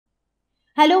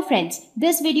Hello friends,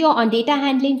 this video on data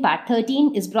handling part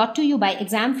 13 is brought to you by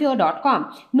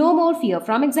examfear.com. No more fear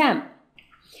from exam.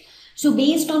 So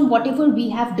based on whatever we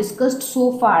have discussed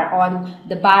so far on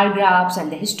the bar graphs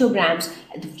and the histograms,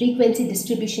 the frequency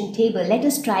distribution table, let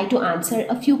us try to answer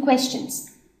a few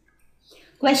questions.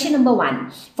 Question number 1.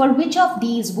 For which of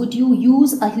these would you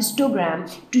use a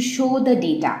histogram to show the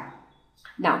data?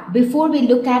 Now, before we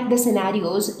look at the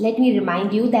scenarios, let me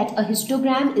remind you that a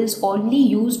histogram is only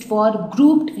used for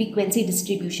grouped frequency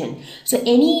distribution. So,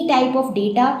 any type of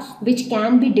data which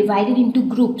can be divided into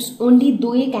groups, only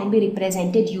they can be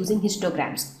represented using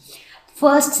histograms.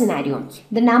 First scenario,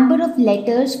 the number of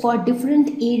letters for different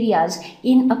areas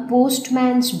in a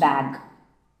postman's bag.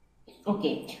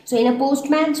 Okay, so in a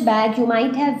postman's bag, you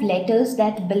might have letters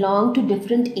that belong to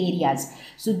different areas.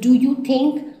 So do you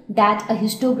think that a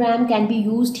histogram can be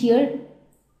used here?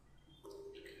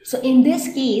 So in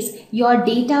this case, your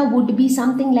data would be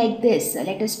something like this.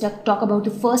 Let us talk about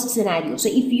the first scenario. So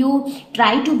if you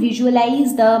try to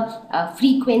visualize the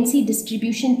frequency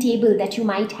distribution table that you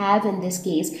might have in this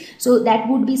case, so that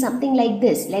would be something like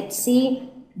this. Let's say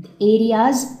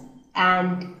areas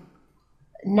and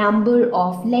number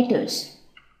of letters.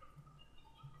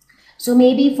 So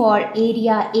maybe for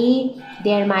area A,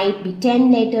 there might be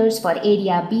 10 letters. For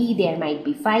area B, there might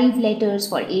be 5 letters.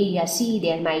 For area C,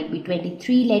 there might be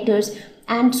 23 letters,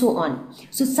 and so on.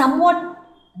 So somewhat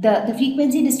the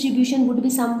frequency distribution would be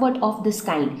somewhat of this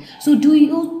kind. So do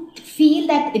you feel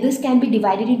that this can be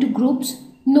divided into groups?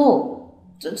 No.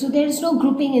 So there is no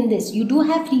grouping in this. You do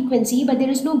have frequency, but there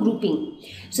is no grouping.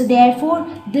 So therefore,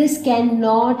 this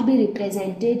cannot be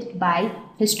represented by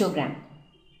histogram.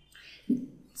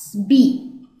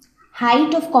 B.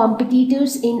 Height of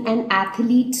competitors in an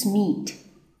athlete's meet.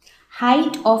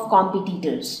 Height of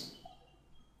competitors.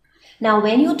 Now,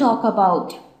 when you talk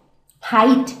about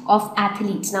height of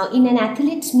athletes, now in an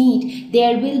athlete's meet,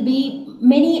 there will be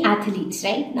many athletes,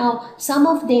 right? Now, some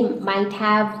of them might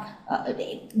have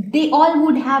they all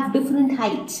would have different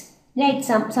heights, right?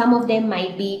 Some of them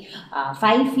might be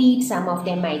 5 feet, some of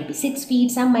them might be 6 feet,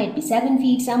 some might be 7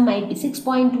 feet, some might be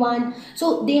 6.1.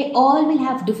 So they all will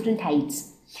have different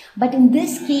heights. But in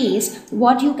this case,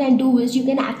 what you can do is you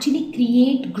can actually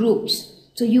create groups.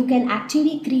 So you can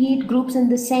actually create groups in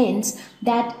the sense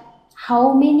that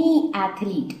how many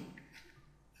athletes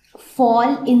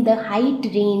fall in the height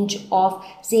range of,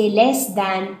 say, less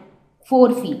than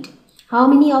 4 feet. How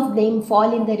many of them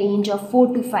fall in the range of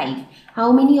 4 to 5?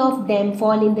 How many of them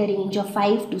fall in the range of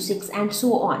 5 to 6, and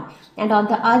so on? And on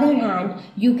the other hand,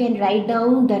 you can write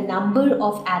down the number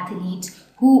of athletes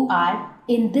who are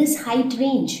in this height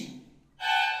range.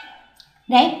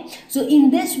 Right? So in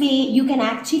this way, you can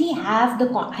actually have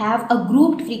a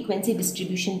grouped frequency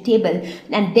distribution table,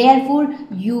 and therefore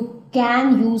you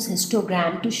can use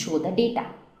histogram to show the data.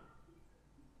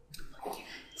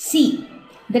 C.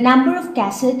 The number of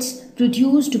cassettes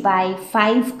produced by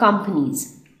 5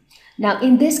 companies. Now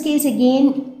in this case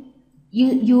again,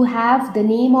 you have the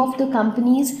name of the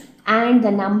companies and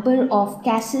the number of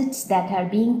cassettes that are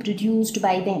being produced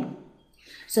by them.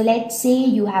 So let's say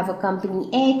you have a company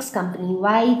X, company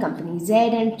Y, company Z,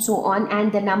 and so on,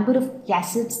 and the number of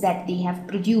cassettes that they have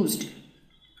produced.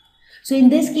 So in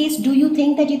this case, do you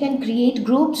think that you can create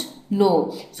groups?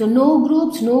 No. So no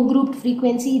groups, no grouped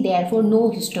frequency, therefore no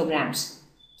histograms.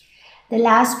 The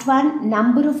last one,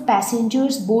 number of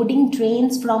passengers boarding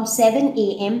trains from 7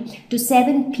 a.m. to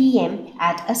 7 p.m.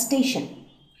 at a station.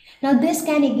 Now this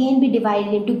can again be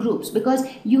divided into groups because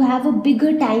you have a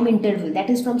bigger time interval, that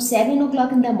is from 7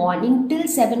 o'clock in the morning till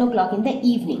 7 o'clock in the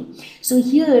evening. So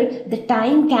here the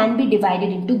time can be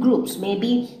divided into groups.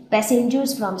 Maybe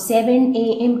passengers from 7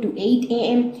 a.m. to 8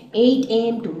 a.m., 8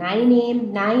 a.m. to 9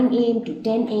 a.m., 9 a.m. to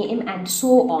 10 a.m. and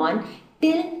so on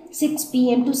till 6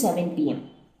 p.m. to 7 p.m.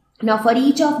 Now for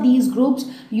each of these groups,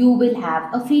 you will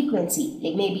have a frequency,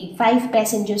 like maybe 5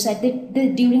 passengers at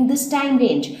during this time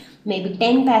range, maybe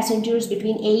 10 passengers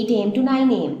between 8 a.m. to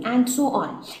 9 a.m. and so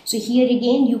on. So here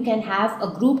again, you can have a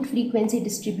grouped frequency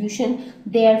distribution.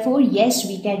 Therefore, yes,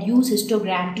 we can use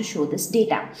histogram to show this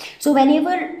data. So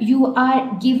whenever you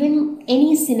are given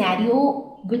any scenario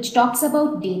which talks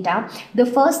about data, the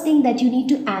first thing that you need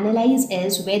to analyze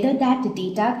is whether that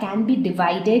data can be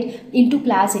divided into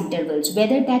class intervals,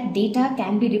 whether that data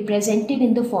can be represented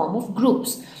in the form of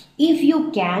groups. If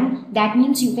you can, that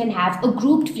means you can have a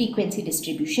grouped frequency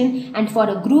distribution, and for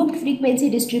a grouped frequency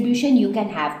distribution, you can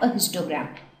have a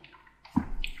histogram.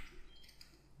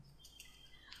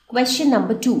 Question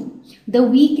number 2. The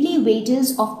weekly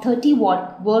wages of 30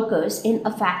 workers in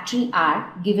a factory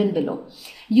are given below.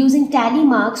 Using tally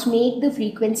marks, make the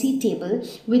frequency table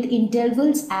with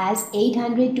intervals as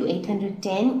 800 to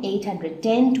 810,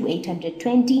 810 to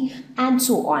 820, and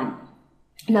so on.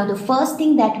 Now, the first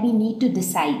thing that we need to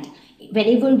decide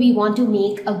whenever we want to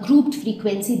make a grouped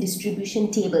frequency distribution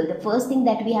table, the first thing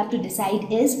that we have to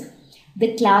decide is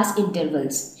the class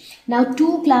intervals. Now,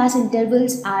 2 class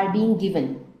intervals are being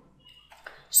given.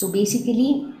 So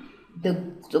basically,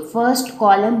 the first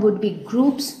column would be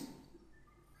groups,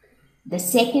 the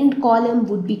second column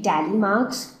would be tally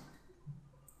marks,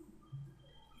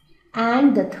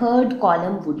 and the third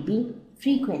column would be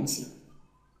frequency.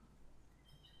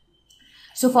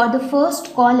 So for the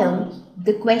first column,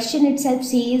 the question itself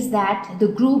says that the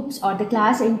groups or the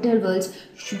class intervals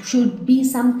should be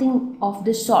something of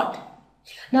this sort.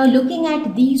 Now, looking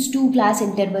at these 2 class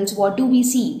intervals, what do we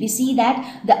see? We see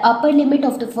that the upper limit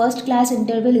of the first class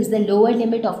interval is the lower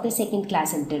limit of the second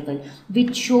class interval,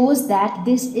 which shows that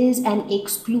this is an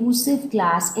exclusive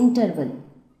class interval.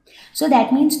 So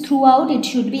that means throughout it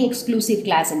should be exclusive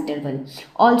class interval.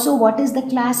 Also, what is the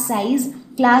class size?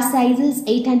 Class size is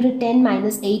 810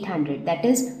 minus 800, that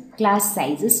is class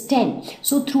size is 10.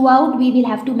 So throughout we will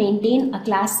have to maintain a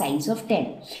class size of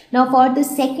 10. Now, for the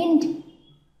second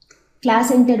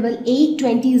class interval,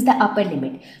 820 is the upper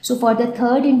limit. So for the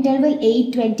third interval,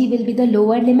 820 will be the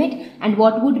lower limit. And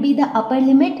what would be the upper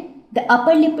limit? The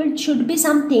upper limit should be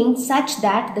something such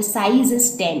that the size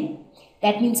is 10.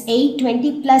 That means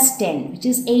 820 plus 10, which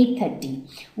is 830.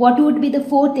 What would be the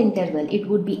fourth interval? It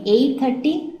would be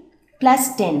 830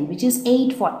 plus 10, which is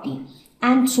 840,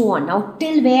 and so on. Now,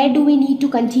 till where do we need to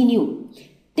continue?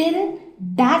 Till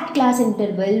that class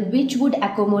interval which would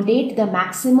accommodate the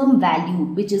maximum value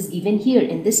which is given here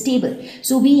in this table.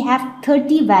 So we have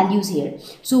 30 values here.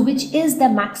 So which is the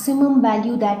maximum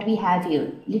value that we have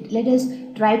here? Let us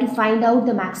try to find out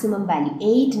the maximum value.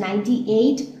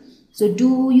 898. So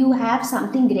do you have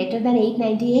something greater than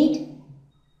 898?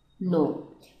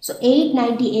 No. So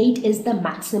 898 is the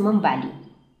maximum value.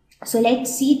 So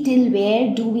let's see till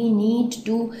where do we need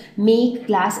to make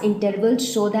class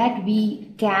intervals so that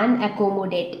we can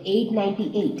accommodate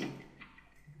 898.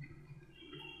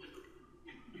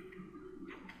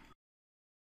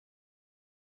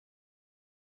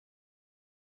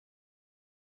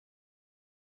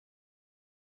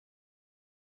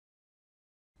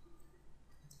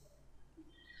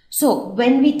 So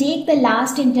when we take the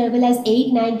last interval as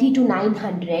 890 to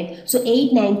 900, so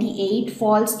 898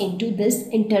 falls into this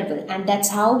interval, and that's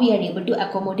how we are able to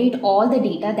accommodate all the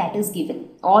data that is given,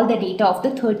 all the data of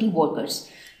the 30 workers.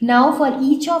 Now for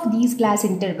each of these class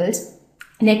intervals,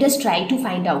 let us try to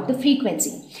find out the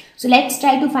frequency. So let's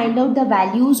try to find out the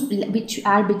values which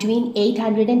are between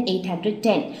 800 and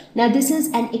 810. Now this is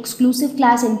an exclusive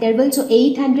class interval, so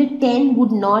 810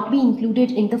 would not be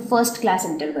included in the first class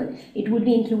interval. It would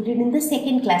be included in the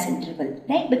second class interval,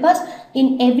 right? Because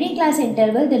in every class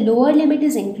interval, the lower limit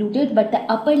is included, but the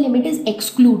upper limit is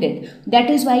excluded.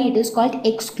 That is why it is called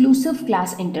exclusive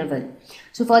class interval.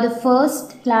 So for the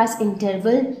first class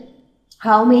interval,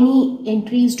 how many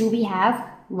entries do we have?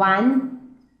 1,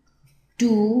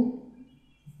 2,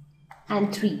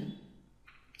 and 3.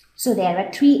 So there are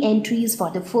 3 entries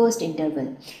for the first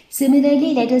interval.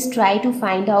 Similarly, let us try to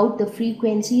find out the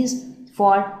frequencies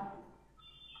for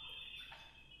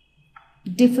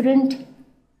different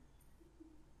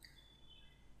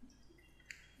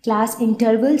class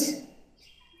intervals.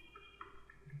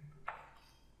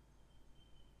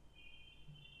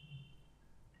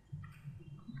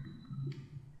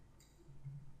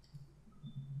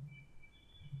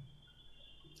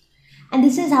 And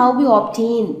this is how we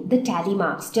obtain the tally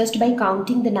marks, just by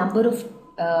counting the number of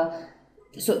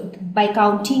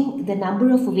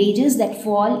wages that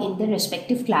fall in the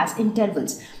respective class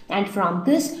intervals, and from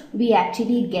this we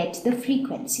actually get the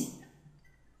frequency.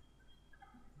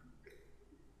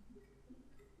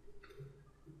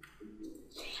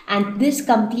 And this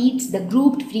completes the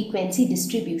grouped frequency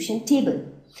distribution table.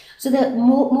 So the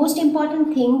most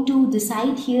important thing to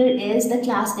decide here is the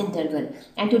class interval,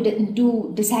 and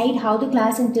to decide how the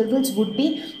class intervals would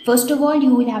be, first of all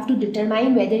you will have to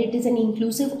determine whether it is an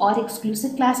inclusive or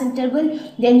exclusive class interval.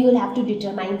 Then you will have to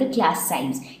determine the class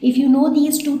size. If you know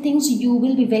these two things, you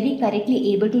will be very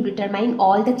correctly able to determine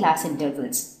all the class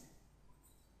intervals.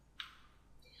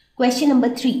 Question number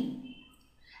 3.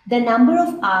 The number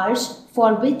of hours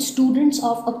for which students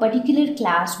of a particular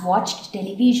class watched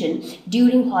television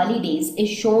during holidays is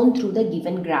shown through the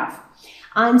given graph.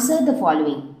 Answer the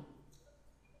following.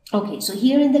 Okay, so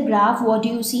here in the graph, what do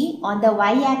you see? On the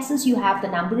y-axis, you have the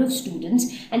number of students,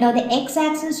 and on the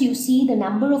x-axis, you see the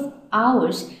number of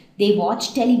hours they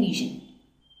watch television.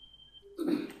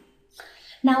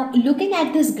 Now, looking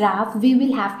at this graph, we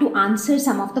will have to answer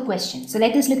some of the questions. So,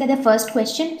 let us look at the first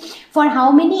question. For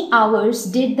how many hours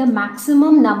did the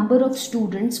maximum number of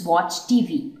students watch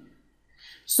TV?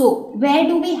 So, where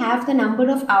do we have the number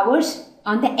of hours?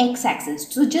 On the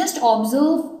x-axis. So, just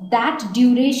observe that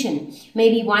duration,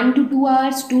 maybe 1 to 2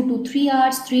 hours, 2 to 3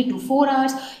 hours, 3 to 4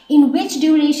 hours, in which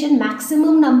duration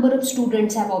maximum number of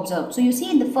students have observed. So, you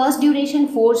see in the first duration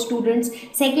 4 students,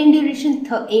 second duration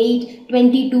 8,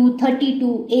 22,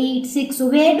 32, 8, 6. So,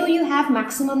 where do you have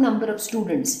maximum number of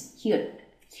students? Here.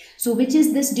 So, which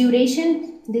is this duration?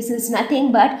 This is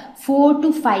nothing but 4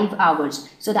 to 5 hours.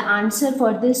 So, the answer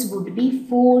for this would be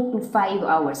 4 to 5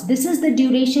 hours. This is the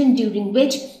duration during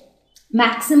which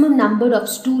maximum number of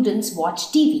students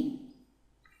watch TV.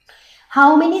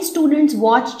 How many students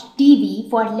watched TV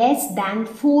for less than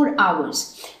 4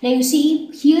 hours? Now you see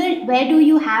here, where do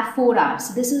you have 4 hours?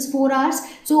 This is 4 hours.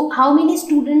 So how many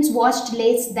students watched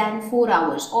less than 4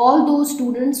 hours? All those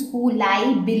students who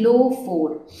lie below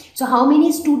 4. So how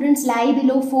many students lie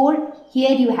below 4?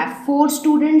 Here you have 4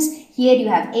 students. Here you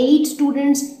have 8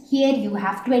 students. Here you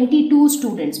have 22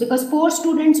 students, because 4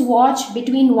 students watch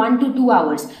between 1 to 2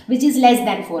 hours, which is less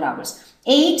than 4 hours.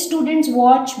 8 students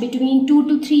watch between 2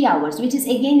 to 3 hours, which is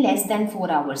again less than 4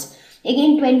 hours.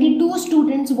 Again, 22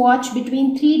 students watch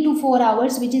between 3 to 4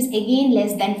 hours, which is again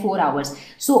less than 4 hours.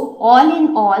 So, all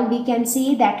in all, we can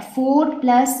say that 4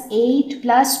 plus 8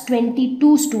 plus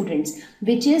 22 students,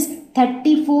 which is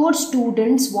 34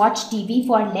 students watch TV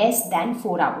for less than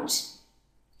 4 hours.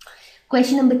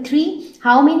 Question number 3.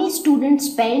 How many students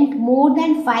spent more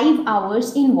than 5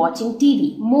 hours in watching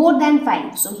TV? More than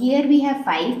 5. So here we have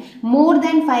 5. More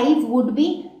than 5 would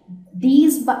be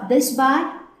this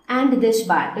bar and this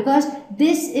bar, because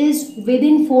this is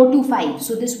within 4 to 5.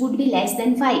 So this would be less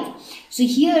than 5. So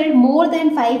here more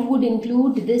than 5 would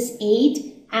include this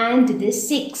 8 and this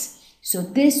 6. So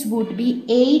this would be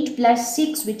 8 plus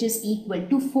 6, which is equal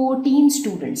to 14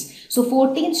 students. So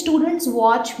 14 students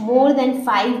watch more than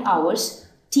 5 hours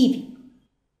TV.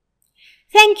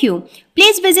 Thank you.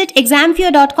 Please visit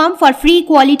examfear.com for free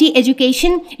quality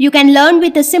education. You can learn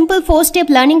with a simple 4-step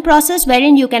learning process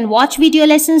wherein you can watch video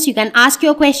lessons, you can ask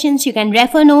your questions, you can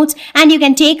refer notes, and you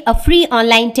can take a free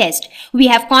online test. We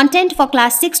have content for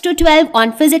class 6 to 12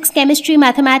 on physics, chemistry,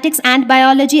 mathematics, and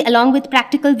biology along with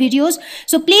practical videos.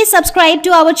 So please subscribe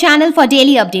to our channel for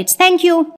daily updates. Thank you.